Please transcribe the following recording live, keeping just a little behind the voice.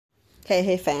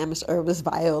Hey, fam, it's Herbalist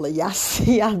Viola. Y'all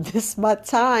see, this my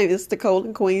time. It's the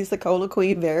Colon Queen, the Colon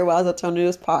Queen, Very Wise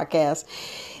Alternatives podcast.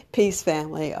 Peace,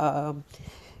 family. I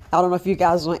don't know if you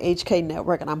guys are on HK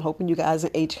Network, and I'm hoping you guys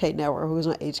on HK Network. Who was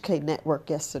on HK Network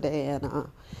yesterday, and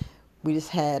we just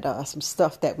had some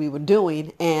stuff that we were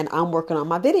doing, and I'm working on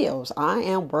my videos. I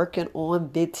am working on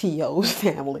videos,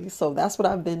 family. So that's what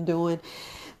I've been doing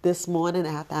this morning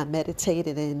after I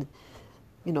meditated and,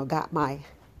 got my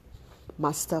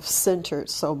stuff centered,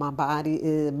 so my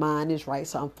mind is right.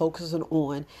 So I'm focusing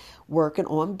on working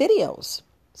on videos.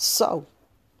 So,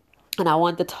 and I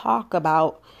wanted to talk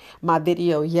about my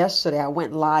video yesterday. I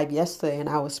went live yesterday and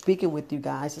I was speaking with you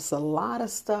guys. It's a lot of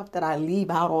stuff that I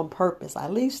leave out on purpose. I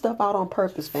leave stuff out on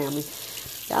purpose, family.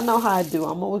 Y'all know how I do.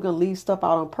 I'm always going to leave stuff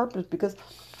out on purpose because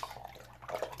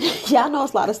y'all know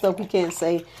it's a lot of stuff we can't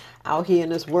say out here in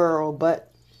this world.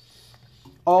 But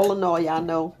all in all, y'all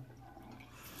know,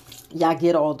 y'all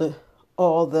get all the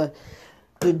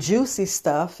juicy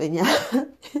stuff, and y'all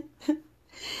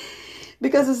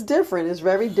because it's different. It's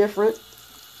very different.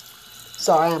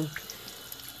 Sorry, I'm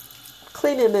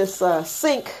cleaning this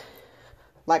sink.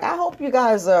 Like, I hope you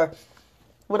guys are.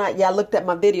 Y'all looked at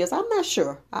my videos, I'm not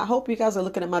sure. I hope you guys are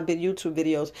looking at my YouTube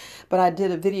videos. But I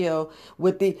did a video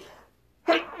with the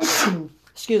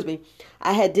excuse me.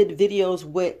 I did videos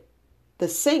with the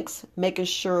sinks, making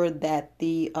sure that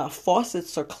the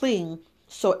faucets are clean.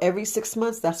 So every 6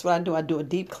 months, that's what I do. I do a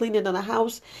deep cleaning in the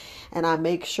house, and I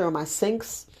make sure my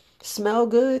sinks smell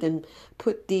good, and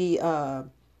put the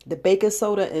baking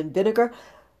soda and vinegar.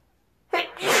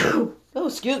 Oh,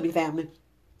 excuse me, family.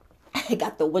 I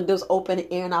got the windows open,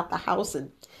 airing out the house,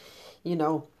 and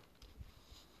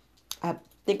I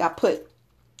think I put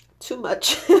too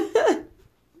much.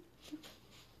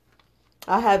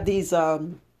 I have these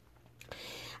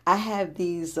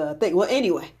things. Well,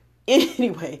 anyway,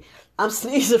 I'm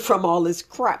sneezing from all this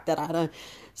crap that I done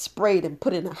sprayed and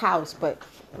put in the house. But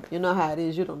you know how it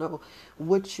is. You don't know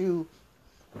when you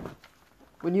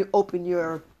open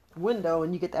your window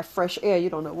and you get that fresh air,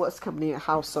 you don't know what's coming in your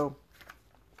house. So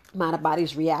my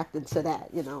body's reacting to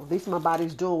that. At least my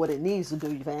body's doing what it needs to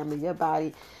do, family. Your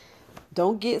body,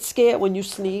 don't get scared when you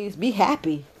sneeze. Be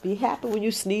happy. Be happy when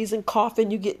you sneeze and cough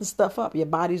and you getting stuff up. Your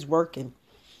body's working.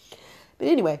 But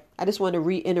anyway, I just want to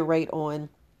reiterate on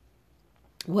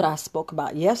what I spoke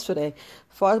about yesterday,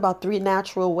 as far as about three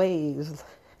natural ways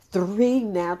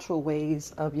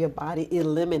of your body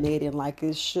eliminating like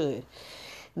it should.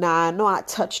 Now, I know I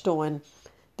touched on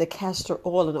the castor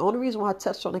oil, and the only reason why I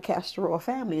touched on the castor oil,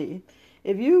 family,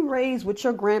 if you raised with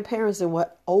your grandparents and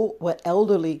what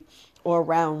elderly or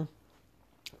around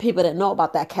people that know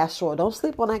about that castor oil, don't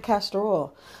sleep on that castor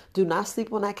oil. Do not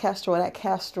sleep on that castor oil. That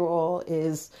castor oil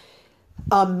is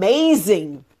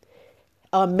amazing,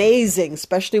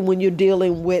 especially when you're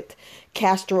dealing with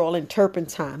castor oil and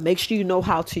turpentine. Make sure you know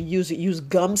how to use it. Use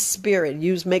gum spirit.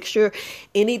 Make sure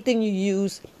anything you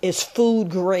use is food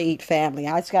grade, family.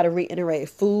 I just got to reiterate,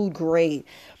 food grade.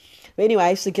 But anyway, I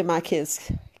used to give my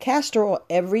kids castor oil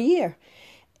every year.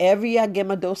 Every year I give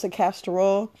them a dose of castor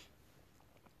oil.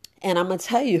 And I'm going to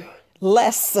tell you,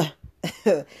 less.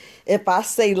 If I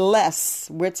say less,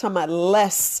 we're talking about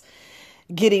less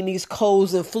getting these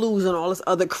colds and flus and all this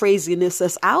other craziness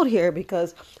that's out here,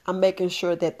 because I'm making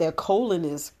sure that their colon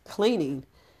is cleaning.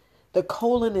 The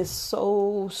colon is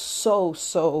so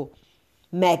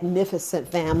magnificent,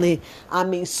 family. I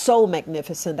mean, so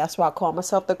magnificent. That's why I call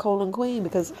myself the Colon Queen,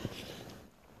 because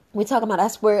we're talking about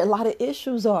that's where a lot of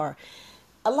issues are.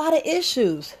 A lot of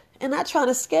issues. And not trying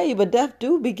to scare you, but death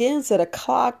begins at a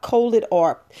clogged colon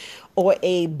or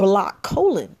a blocked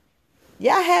colon.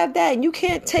 Y'all have that, and you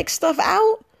can't take stuff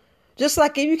out. Just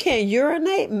like if you can't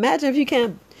urinate, imagine if you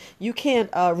can't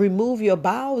remove your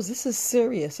bowels. This is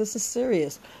serious.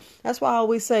 That's why I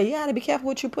always say, you got to be careful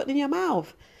what you put in your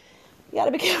mouth. You got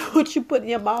to be careful what you put in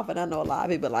your mouth. And I know a lot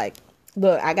of people like,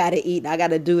 look, I got to eat. I got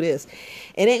to do this.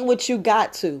 It ain't what you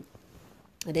got to.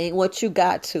 It ain't what you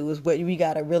got to, is what we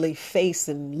got to really face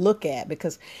and look at.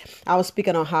 Because I was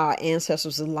speaking on how our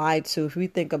ancestors were lied to. If we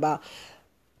think about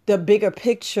the bigger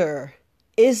picture,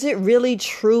 is it really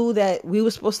true that we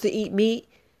were supposed to eat meat?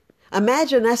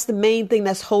 Imagine that's the main thing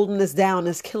that's holding us down,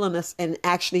 that's killing us, and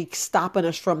actually stopping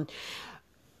us from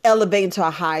elevating to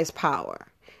our highest power.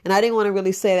 And I didn't want to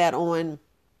really say that on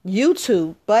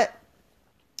YouTube, but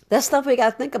that's stuff we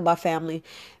got to think about, family.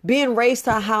 Being raised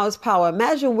to our highest power.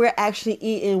 Imagine we're actually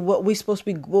eating what we're supposed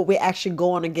to be, what we're actually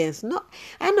going against. No,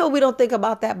 I know we don't think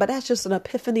about that, but that's just an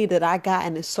epiphany that I got,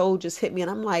 and the soul just hit me. And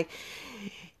I'm like,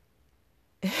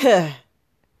 we're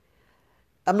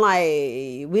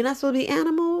not supposed to be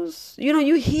animals.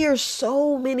 You hear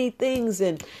so many things,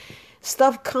 and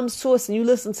stuff comes to us and you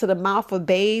listen to the mouth of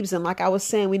babes. And like I was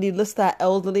saying, we need to listen to our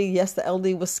elderly. Yes, the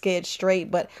elderly was scared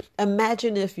straight. But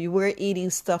imagine if you were eating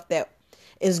stuff that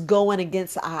is going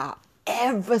against our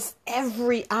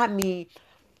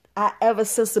our ever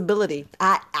sensibility.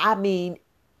 I mean,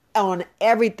 on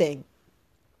everything.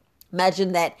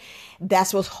 Imagine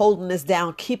that's what's holding us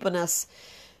down, keeping us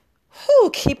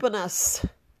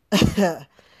the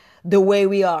way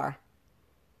we are.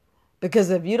 Because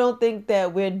if you don't think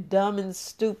that we're dumb and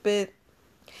stupid,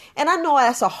 and I know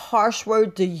that's a harsh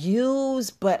word to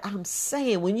use, but I'm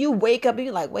saying when you wake up and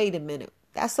you're like, wait a minute,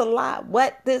 that's a lie.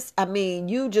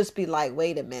 You just be like,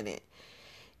 wait a minute.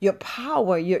 Your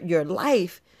power, your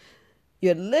life,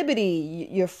 your liberty,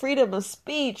 your freedom of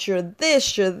speech, your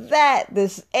this, your that,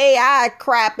 this AI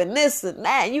crap and this and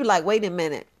that. And you like, wait a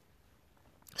minute.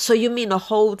 So you mean the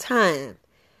whole time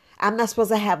I'm not supposed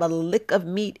to have a lick of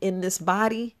meat in this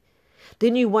body?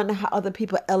 Then you wonder how other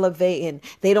people elevate and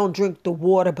they don't drink the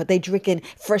water, but they drinking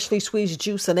freshly squeezed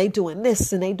juice and they doing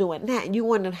this and they doing that. And you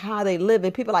wonder how they live.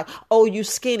 And people are like, oh, you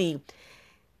skinny.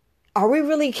 Are we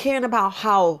really caring about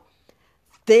how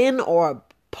thin or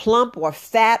plump or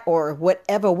fat or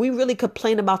whatever? We really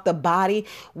complain about the body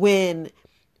when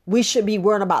we should be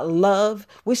worrying about love.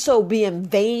 We so being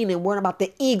vain and worrying about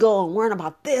the ego and worrying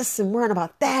about this and worrying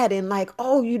about that. And like,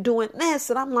 oh, you doing this.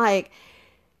 And I'm like,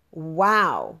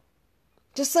 wow.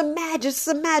 Just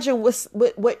imagine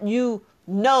what you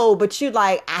know, but you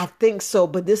like, I think so,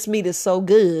 but this meat is so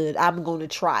good, I'm going to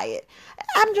try it.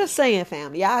 I'm just saying,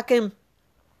 family, y'all can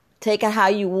take it how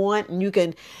you want and you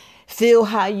can feel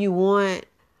how you want.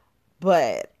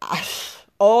 But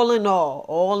all in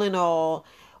all,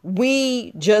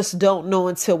 we just don't know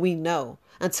until we know,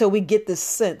 until we get this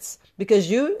sense.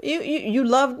 Because you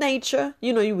love nature,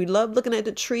 we love looking at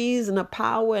the trees and the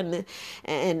power and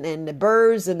the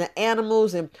birds and the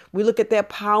animals, and we look at their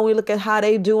power, we look at how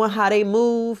they do and how they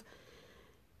move.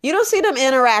 You don't see them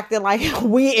interacting like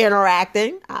we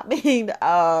interacting. I mean,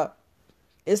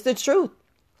 it's the truth.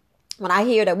 When I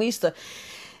hear that we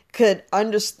could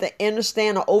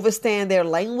understand or overstand their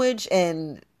language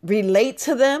and relate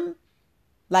to them,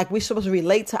 like we're supposed to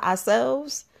relate to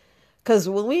ourselves. Because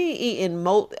when we eating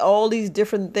all these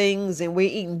different things and we're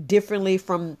eating differently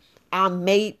from our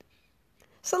mate,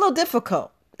 it's a little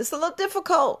difficult.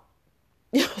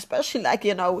 Especially like,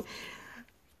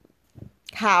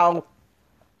 how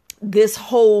this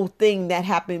whole thing that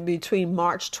happened between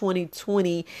March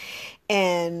 2020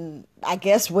 and I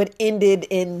guess what ended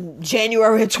in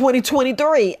January of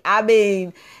 2023. I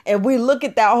mean, if we look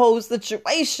at that whole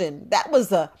situation, that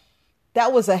was a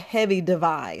heavy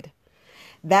divide.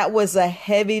 That was a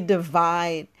heavy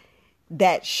divide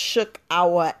that shook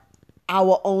our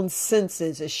own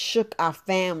senses. It shook our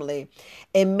family.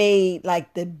 It made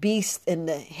like the beast and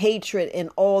the hatred and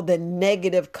all the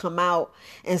negative come out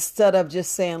instead of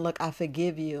just saying, look, I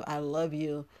forgive you. I love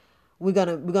you. We're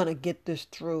gonna get this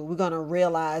through. We're gonna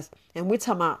realize, and we're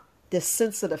talking about the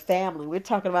sense of the family. We're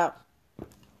talking about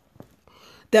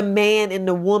the man and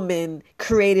the woman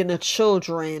creating the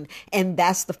children, and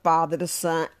that's the father, the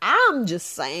son. I'm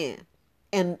just saying,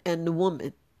 and the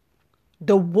woman,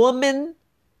 the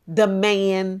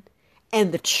man,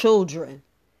 and the children.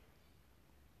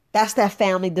 That's that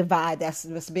family divide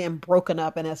that's being broken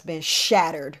up and that's been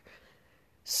shattered.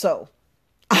 So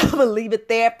I'm gonna leave it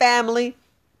there, family.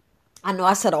 I know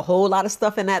I said a whole lot of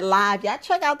stuff in that live. Y'all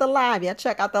check out the live. Y'all need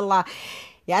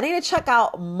to check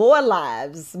out more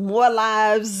lives,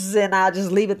 and I'll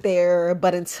just leave it there.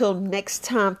 But until next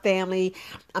time, family,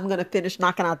 I'm going to finish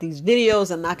knocking out these videos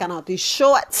and knocking out these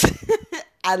shorts.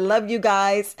 I love you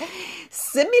guys.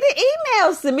 Send me the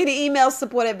email,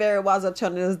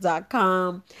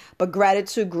 support@verywisealternatives.com. But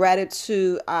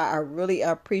gratitude. I really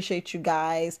appreciate you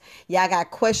guys. Y'all got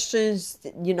questions,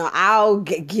 I'll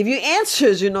give you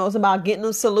answers. It's about getting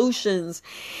them solutions.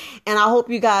 And I hope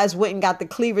you guys went and got the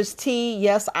cleavers tea.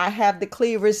 Yes, I have the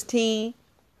cleavers tea.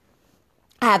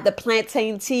 I have the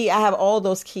plantain tea. I have all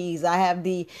those keys. I have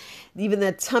even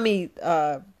the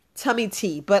tummy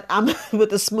tea, but I'm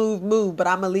with a smooth move, but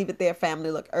I'm going to leave it there,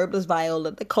 family. Look, Herbalist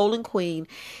Viola, the Colon Queen,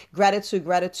 gratitude.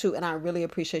 And I really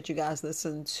appreciate you guys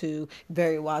listening to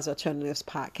Very Wise Alternatives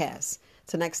podcast.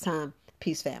 Till next time,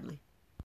 peace, family.